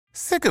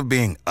Sick of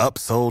being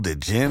upsold at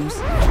gyms?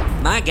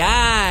 My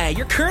guy,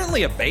 you're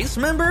currently a base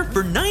member?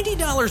 For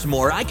 $90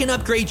 more, I can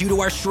upgrade you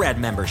to our Shred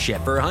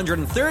membership. For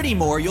 $130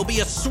 more, you'll be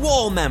a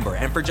Swole member.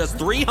 And for just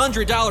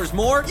 $300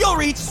 more, you'll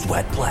reach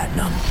Sweat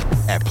Platinum.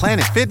 At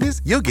Planet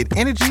Fitness, you'll get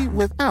energy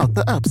without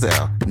the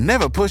upsell.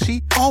 Never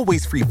pushy,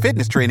 always free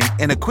fitness training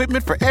and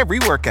equipment for every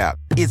workout.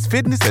 It's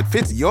fitness that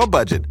fits your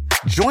budget.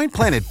 Join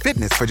Planet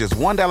Fitness for just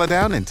 $1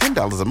 down and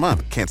 $10 a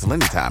month. Cancel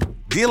anytime.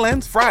 Deal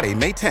ends Friday,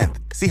 May 10th.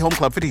 See Home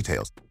Club for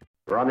details.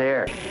 We're on the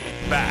air.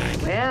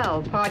 Back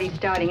Well, party's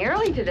starting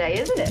early today,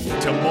 isn't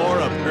it? to more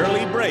of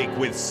Early Break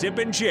with Sip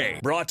and Jay,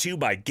 brought to you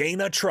by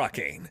Gaina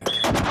Trucking. On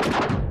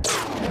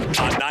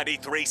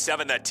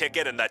 93.7 The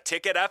Ticket and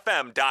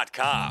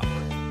theticketfm.com.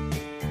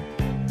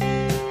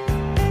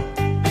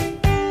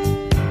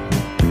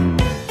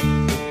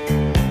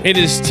 It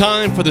is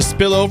time for the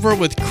Spillover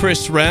with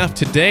Chris Raff.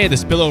 Today, the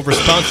Spillover is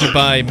sponsored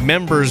by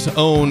Members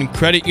Own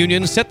Credit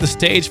Union. Set the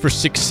stage for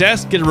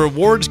success. Get a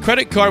rewards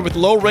credit card with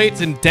low rates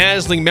and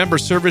dazzling member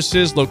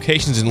services.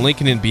 Locations in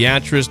Lincoln and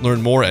Beatrice.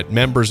 Learn more at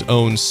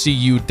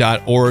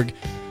membersowncu.org.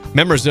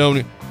 Members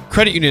Own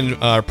Credit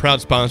Union are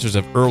proud sponsors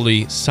of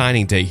Early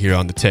Signing Day here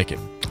on the Ticket.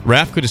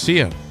 Raff, good to see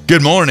you.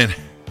 Good morning.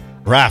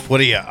 Raff,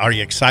 are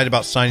you excited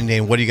about signing day?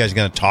 And what are you guys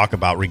going to talk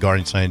about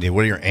regarding signing day?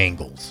 What are your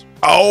angles?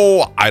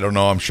 Oh, I don't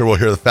know. I'm sure we'll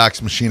hear the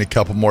fax machine a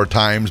couple more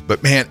times.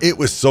 But, man, it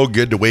was so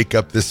good to wake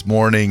up this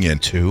morning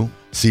and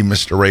see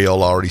Mr.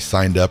 Rayola already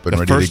signed up and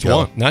ready to go.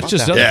 One. Not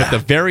just us, but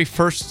the very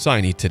first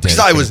signee today. Because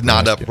I was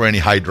not up for any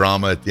high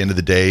drama at the end of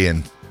the day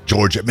and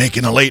Georgia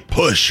making a late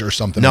push or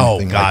something. No,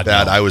 like God,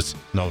 that. no. I was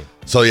No.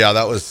 So, yeah,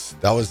 that was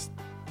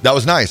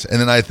nice. And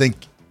then I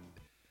think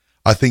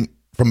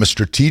from a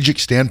strategic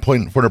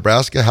standpoint for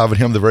Nebraska, having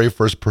him the very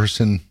first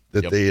person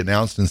that they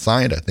announced and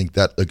signed, I think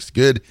that looks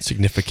good.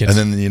 Significant. And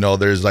then,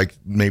 there's like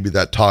maybe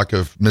that talk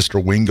of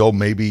Mr. Wingo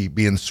maybe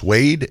being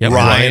swayed. Yep.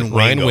 Ryan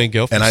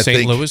Wingo from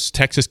St. Louis,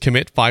 Texas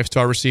commit,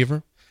 5-star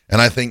receiver.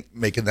 And I think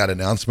making that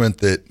announcement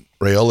that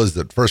Rayola is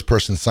the first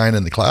person signed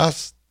in the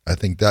class, I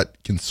think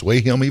that can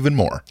sway him even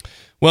more.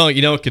 Well,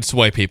 what could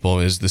sway people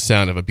is the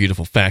sound of a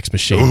beautiful fax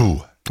machine.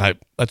 Ooh. That's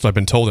what I've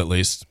been told, at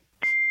least.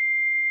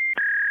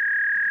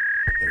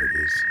 There it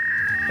is.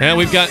 And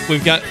we've got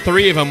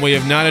 3 of them we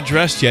have not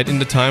addressed yet in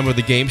the time of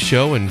the game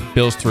show and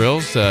Bill's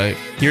Thrills.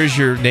 Here's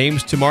your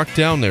names to mark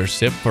down there,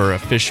 Sip, for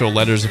official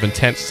letters of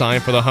intent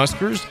signed for the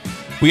Huskers.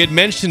 We had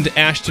mentioned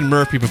Ashton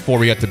Murphy before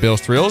we got to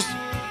Bill's Thrills.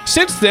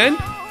 Since then,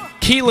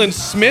 Keelan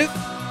Smith,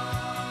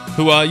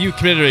 who you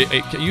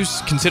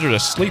considered a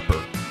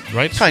sleeper,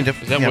 right? Kind of.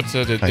 Is that what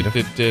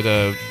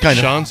did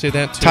Sean say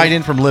that too? Tight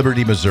end from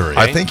Liberty, Missouri.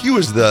 I think he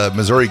was the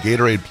Missouri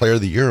Gatorade Player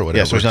of the Year or whatever.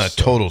 Yeah, so he's not a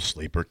total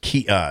sleeper.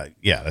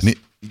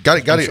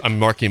 Got I'm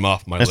marking him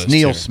off my That's list.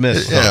 Neil here.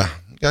 Smith. Yeah,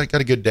 got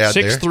a good dad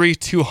 6'3", there.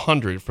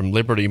 200 from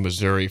Liberty,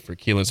 Missouri for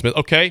Keelan Smith.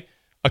 Okay,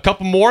 a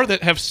couple more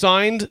that have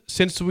signed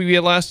since we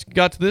last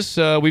got to this.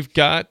 We've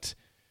got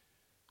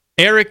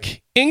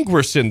Eric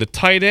Ingwerson, the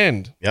tight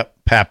end. Yep,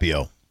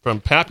 Papio.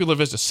 From Papua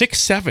Vista,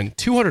 6'7",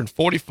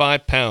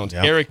 245 pounds.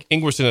 Yep. Eric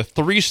Ingwerson, a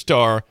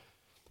 3-star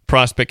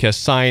prospect, has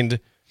signed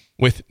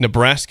with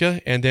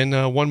Nebraska. And then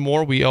one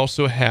more, we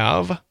also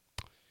have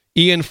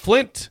Ian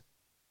Flint.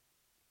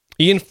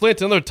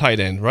 Another tight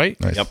end, right?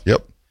 Nice. Yep.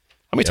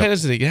 How many tight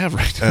ends do they have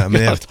right now?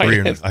 They have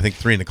 3. I think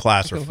 3 in the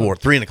class or 4.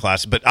 3 in the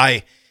class. But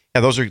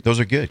those are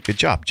good. Good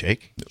job,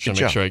 Jake. Should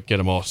make sure I get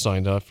them all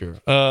signed off here.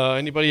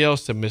 Anybody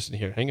else I'm missing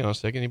here? Hang on a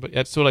second. Anybody?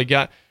 That's what I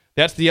got.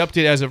 That's the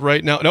update as of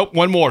right now. Nope,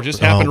 one more just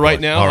happened right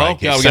now. All right,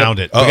 God, we sound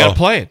it. We got to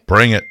play it.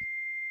 Bring it.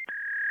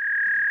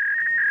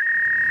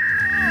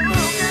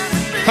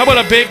 How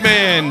about a big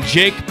man,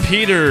 Jake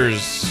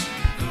Peters,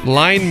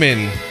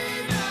 lineman.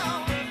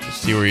 Let's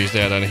see where he's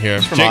at on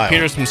here. Jake Iowa.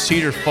 Peters from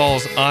Cedar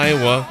Falls,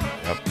 Iowa.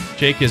 Yep.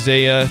 Jake is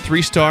a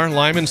 3-star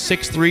lineman,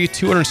 6'3",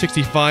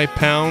 265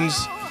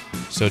 pounds.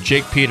 So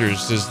Jake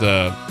Peters is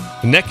the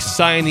next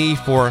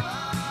signee for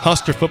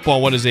Husker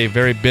football. What is a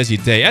very busy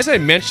day. As I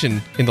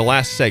mentioned in the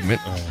last segment,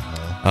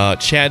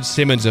 Chad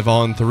Simmons of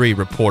On3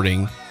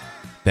 reporting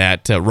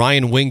that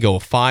Ryan Wingo,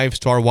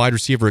 5-star wide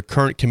receiver, a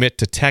current commit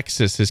to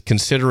Texas, is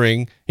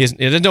considering, he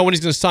doesn't know when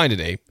he's going to sign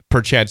today,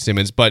 per Chad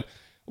Simmons, but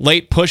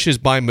late pushes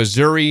by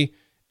Missouri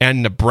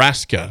and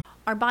Nebraska.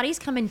 Our bodies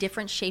come in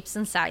different shapes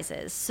and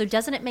sizes, so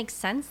doesn't it make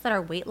sense that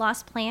our weight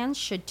loss plans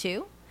should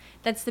too?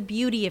 That's the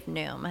beauty of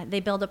Noom.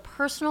 They build a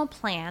personal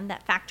plan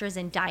that factors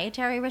in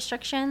dietary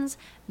restrictions,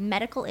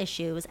 medical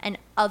issues, and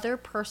other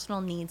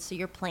personal needs so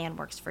your plan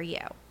works for you.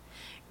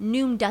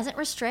 Noom doesn't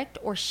restrict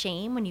or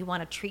shame when you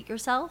want to treat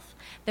yourself.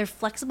 Their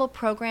flexible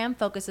program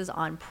focuses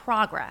on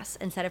progress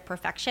instead of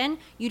perfection.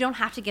 You don't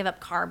have to give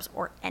up carbs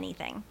or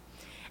anything.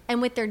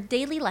 And with their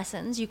daily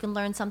lessons, you can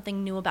learn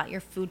something new about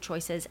your food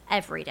choices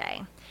every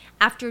day.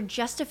 After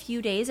just a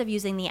few days of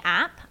using the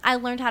app, I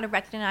learned how to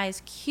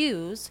recognize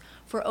cues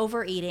for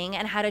overeating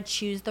and how to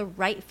choose the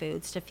right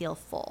foods to feel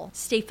full.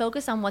 Stay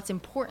focused on what's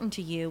important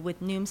to you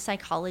with Noom's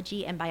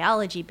psychology and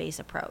biology-based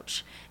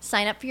approach.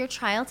 Sign up for your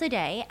trial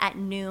today at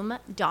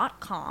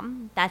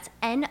Noom.com. That's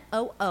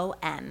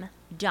Noom.com.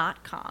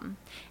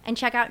 And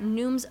check out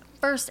Noom's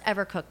first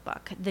ever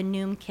cookbook, The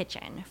Noom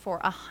Kitchen, for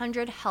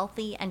 100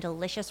 healthy and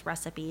delicious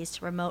recipes to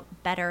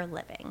promote better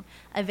living.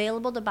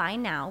 Available to buy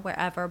now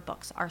wherever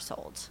books are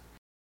sold.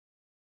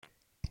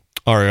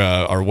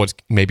 Or what's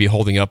maybe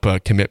holding up a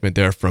commitment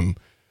there from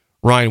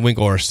Ryan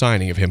Wingo or a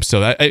signing of him.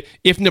 So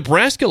if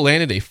Nebraska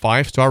landed a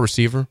 5-star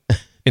receiver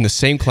in the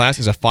same class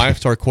as a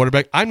 5-star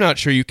quarterback, I'm not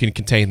sure you can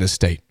contain this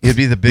state. It'd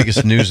be the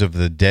biggest news of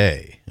the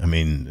day. I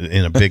mean,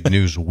 in a big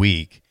news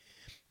week,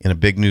 that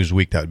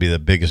would be the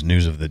biggest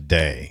news of the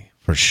day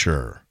for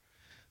sure.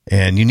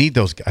 And you need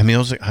those. I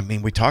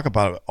mean, we talk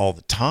about it all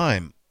the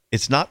time.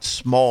 It's not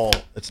small.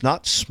 It's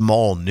not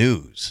small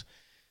news.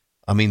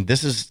 I mean,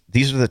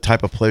 these are the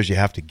type of players you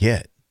have to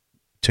get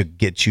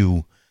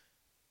you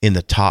in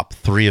the top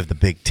 3 of the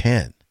Big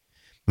Ten.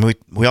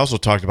 We also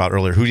talked about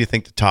earlier, who do you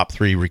think the top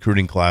 3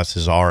 recruiting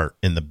classes are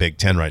in the Big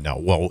Ten right now?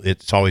 Well,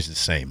 it's always the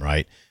same,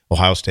 right?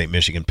 Ohio State,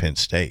 Michigan, Penn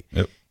State.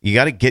 Yep. You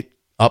got to get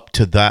up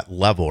to that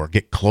level or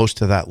get close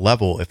to that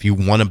level if you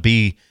want to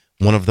be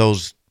one of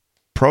those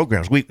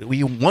programs.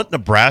 We want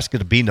Nebraska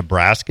to be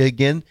Nebraska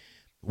again,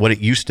 what it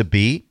used to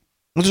be.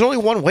 Well, there's only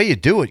one way you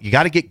do it. You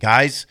got to get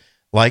guys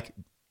like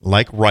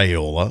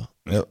Raiola.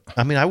 Yep.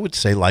 I mean, I would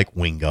say like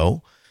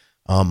Wingo,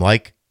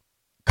 like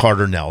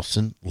Carter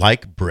Nelson,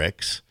 like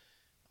Bricks,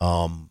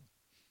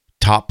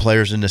 top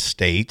players in the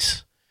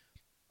States.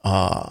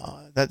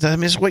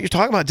 It's what you're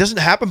talking about. It doesn't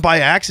happen by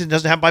accident. It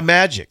doesn't happen by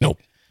magic. Nope.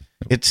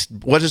 It's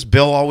what does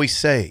Bill always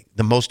say?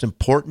 The most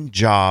important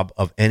job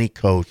of any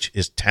coach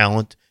is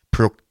talent,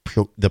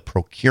 the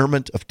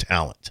procurement of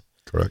talent.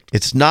 Correct.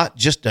 It's not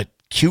just a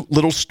cute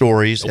little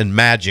stories and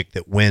magic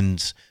that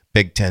wins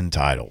Big Ten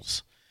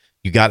titles.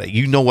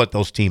 You know what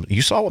those teams.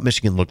 You saw what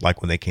Michigan looked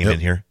like when they came in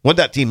here. What did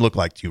that team look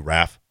like to you,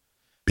 Raff?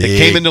 They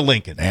came into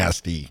Lincoln.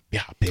 Nasty.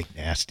 Yeah, big,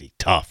 nasty,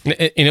 tough.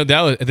 You know,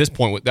 that was, at this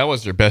point, that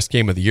was their best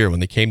game of the year when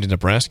they came to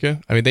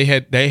Nebraska. I mean, they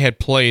had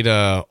played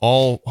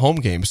all home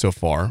games so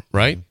far,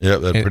 right? Yeah,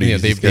 that's pretty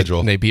easy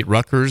schedule. They beat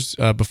Rutgers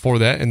before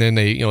that, and then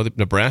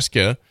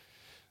Nebraska.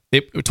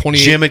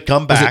 Jim had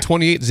come back. Was it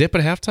 28-0 at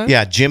halftime?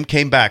 Yeah, Jim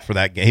came back for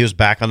that game. He was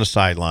back on the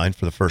sideline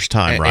for the first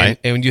time, right?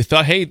 And you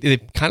thought, hey, they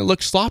kind of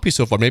look sloppy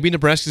so far. Maybe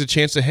Nebraska's a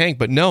chance to hang,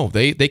 but no,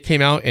 they came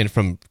out and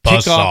from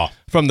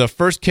the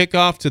first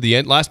kickoff to the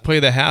end, last play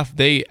of the half,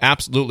 they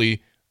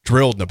absolutely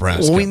drilled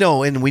Nebraska. Well,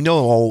 we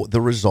know all the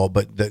result,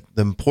 but the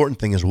important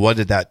thing is, what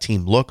did that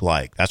team look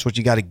like? That's what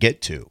you got to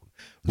get to.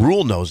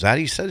 Rule knows that.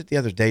 He said it the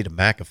other day to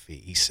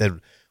McAfee. He said,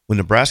 when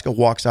Nebraska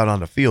walks out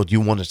on the field,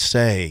 you want to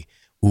say,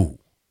 ooh,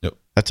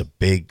 that's a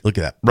big look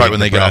at that. Right when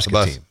they get off the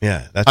bus. Team.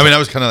 Yeah. I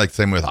was kind of like the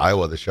same with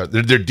Iowa this year.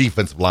 Their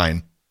defensive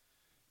line.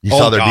 You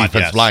saw their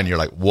defensive line, you're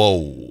like,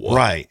 whoa.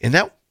 Right. And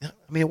that,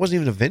 it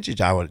wasn't even a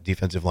vintage Iowa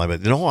defensive line,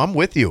 but no, I'm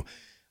with you.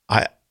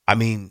 I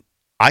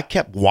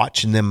kept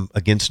watching them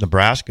against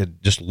Nebraska,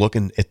 just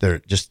looking at their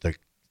just the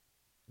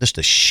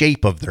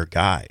shape of their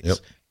guys. Yep.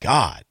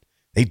 God,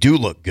 they do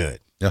look good.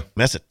 Yeah.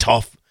 That's a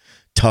tough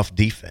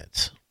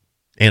defense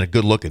and a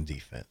good looking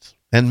defense.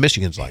 And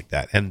Michigan's like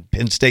that, and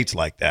Penn State's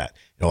like that,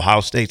 and Ohio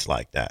State's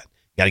like that.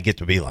 You got to get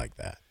to be like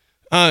that.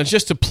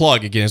 Just to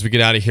plug again as we get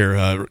out of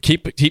here,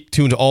 keep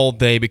tuned all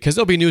day because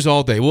there'll be news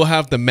all day. We'll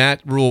have the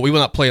Matt Rule. We will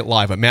not play it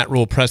live, but Matt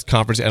Rule press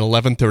conference at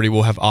 11:30.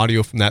 We'll have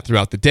audio from that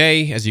throughout the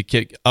day as you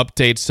get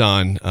updates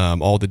on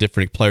all the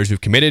different players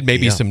who've committed.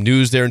 Maybe some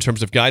news there in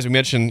terms of guys. We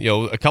mentioned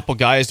a couple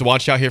guys to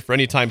watch out here for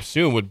any time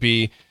soon would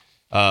be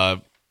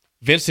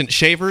Vincent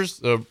Shavers,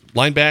 the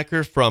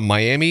linebacker from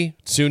Miami,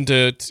 soon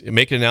to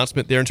make an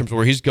announcement there in terms of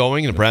where he's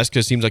going.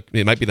 Nebraska seems like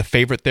it might be the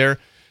favorite there.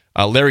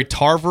 Larry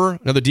Tarver,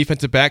 another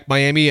defensive back,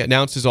 Miami,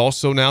 announces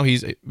also now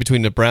he's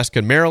between Nebraska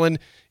and Maryland.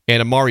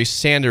 And Amari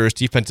Sanders,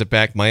 defensive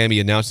back,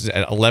 Miami, announces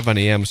at 11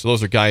 a.m. So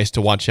those are guys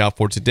to watch out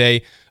for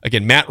today.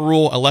 Again, Matt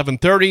Rule,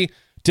 11:30.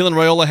 Dylan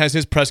Raiola has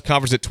his press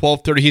conference at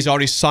 12:30. He's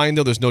already signed,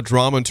 though. There's no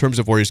drama in terms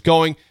of where he's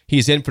going.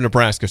 He's in for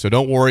Nebraska, so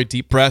don't worry.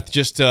 Deep breath.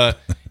 Just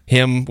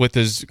him with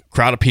his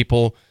crowd of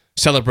people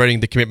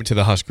celebrating the commitment to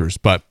the Huskers.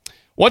 But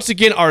once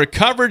again, our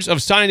coverage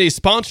of signing day is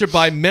sponsored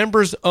by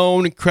Members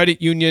Own Credit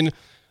Union.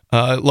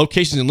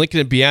 Locations in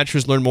Lincoln and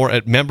Beatrice. Learn more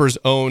at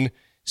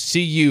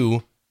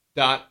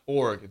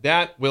membersowncu.org.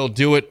 That will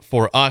do it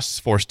for us,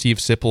 for Steve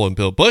Sipple and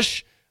Bill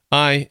Bush.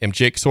 I am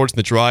Jake Swords in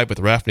the Drive with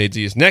Raff and AZ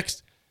is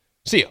next.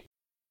 See ya.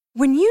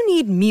 When you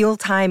need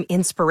mealtime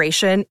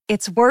inspiration,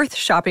 it's worth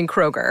shopping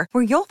Kroger,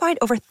 where you'll find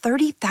over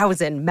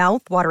 30,000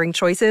 mouth-watering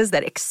choices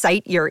that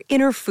excite your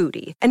inner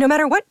foodie. And no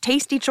matter what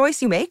tasty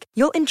choice you make,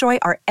 you'll enjoy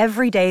our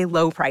everyday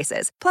low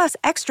prices, plus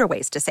extra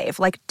ways to save,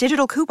 like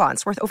digital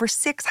coupons worth over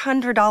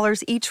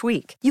 $600 each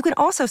week. You can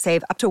also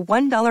save up to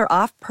 $1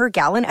 off per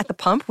gallon at the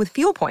pump with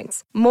fuel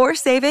points. More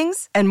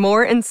savings and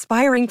more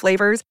inspiring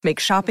flavors make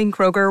shopping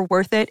Kroger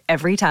worth it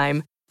every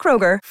time.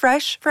 Kroger,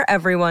 fresh for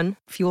everyone.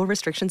 Fuel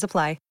restrictions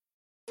apply.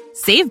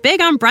 Save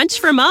big on brunch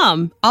for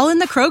mom, all in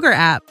the Kroger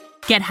app.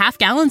 Get half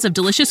gallons of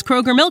delicious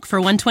Kroger milk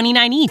for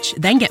 $1.29 each.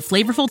 Then get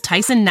flavorful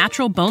Tyson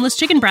natural boneless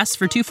chicken breasts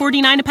for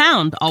 $2.49 a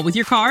pound, all with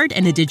your card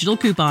and a digital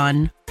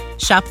coupon.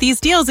 Shop these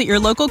deals at your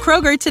local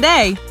Kroger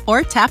today,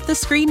 or tap the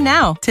screen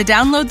now to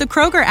download the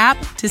Kroger app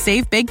to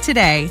save big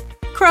today.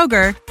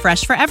 Kroger,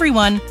 fresh for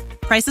everyone.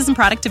 Prices and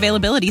product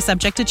availability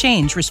subject to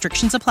change.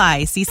 Restrictions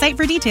apply. See site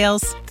for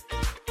details.